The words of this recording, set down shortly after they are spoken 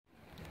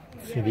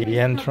See the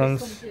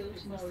entrance,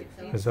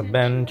 there's a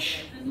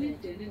bench,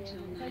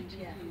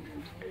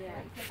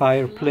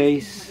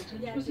 fireplace,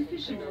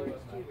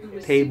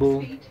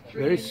 table,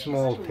 very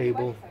small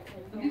table,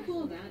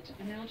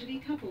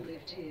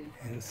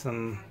 and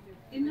some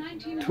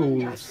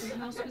tools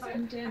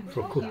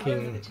for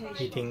cooking,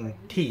 heating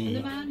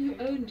tea,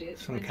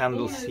 some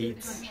candle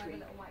seats.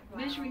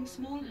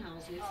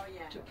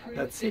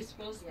 That's it.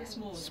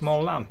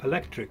 Small lamp,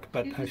 electric,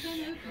 but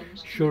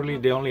surely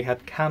they only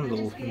had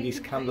candle in these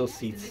candle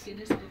seats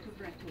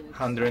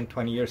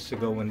 120 years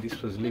ago when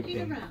this was lived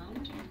in.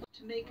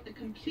 To make a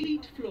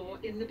complete floor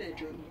in the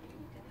bedroom.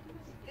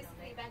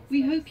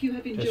 We hope you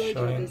have enjoyed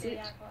your visit.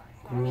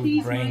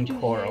 Grooved brain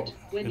coral,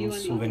 little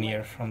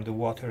souvenir from the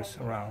waters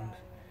around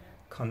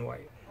Conwy.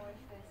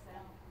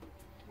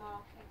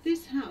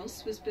 This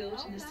house was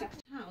built in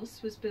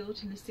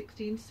the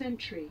 16th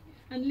century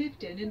and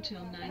lived in until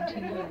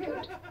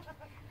 1900.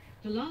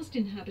 The last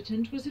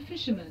inhabitant was a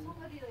fisherman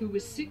who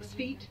was 6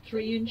 feet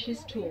 3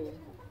 inches tall,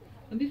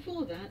 and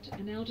before that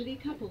an elderly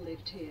couple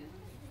lived here.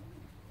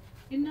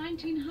 In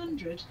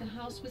 1900 the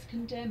house was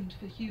condemned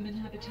for human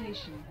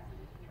habitation,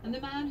 and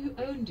the man who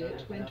owned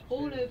it went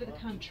all over the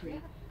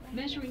country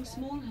measuring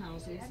small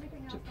houses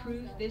to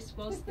prove this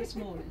was the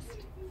smallest.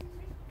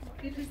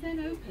 It was then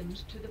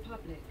opened to the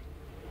public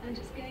and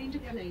has gained a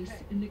place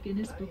in the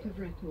Guinness Book of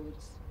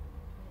Records.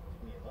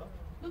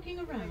 Looking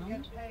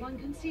around, one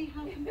can see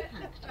how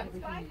compact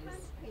everything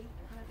is.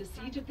 The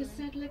seat of the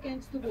settle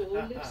against the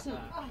wall lifts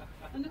up,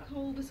 and the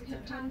coal was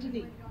kept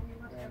underneath.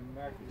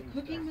 The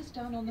cooking was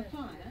done on the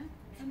fire,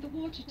 and the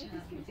water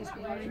tap is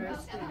behind the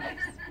stairs.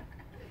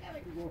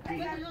 When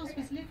the house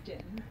was lived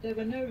in, there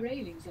were no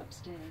railings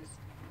upstairs,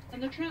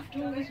 and the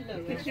trapdoor was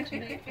lowered to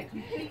make a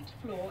complete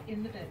floor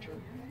in the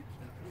bedroom.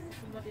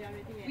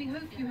 We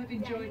hope you have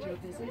enjoyed your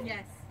visit.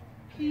 Yes.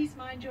 Please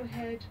mind your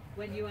head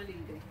when you are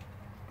leaving.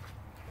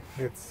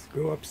 Let's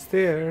go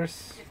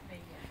upstairs.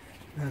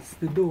 That's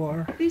the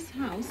door. This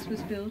house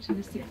was built in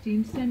the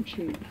 16th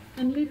century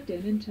and lived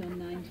in until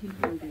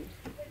 1900.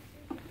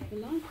 The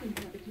last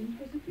inhabitant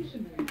was a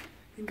fisherman.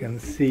 You can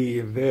see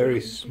a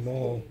very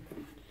small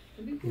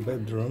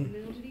bedroom.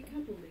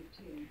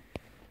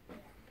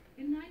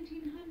 In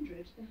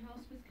 1900, the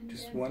house was condemned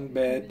Just one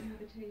bed, to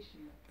habitation.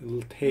 a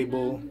little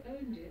table,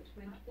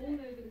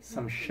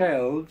 some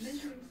shelves,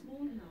 Measuring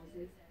small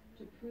houses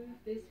to prove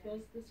this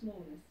was the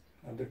smallest.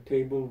 another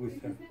table with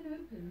It a was then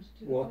opened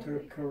to the water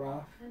public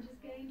carafe. and has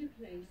gained a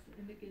place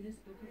in the Guinness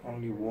Book of Records.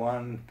 Only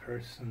one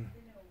person,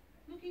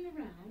 Looking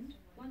around,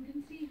 one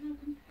can see how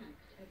compact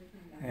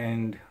everything is.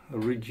 and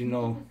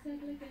original The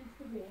settle against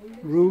the wall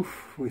lifts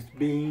roof with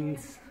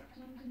beams.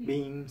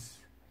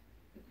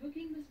 The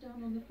cooking was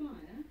done on the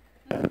fire,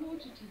 and the water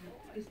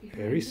tap is behind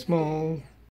Very the small. stairs.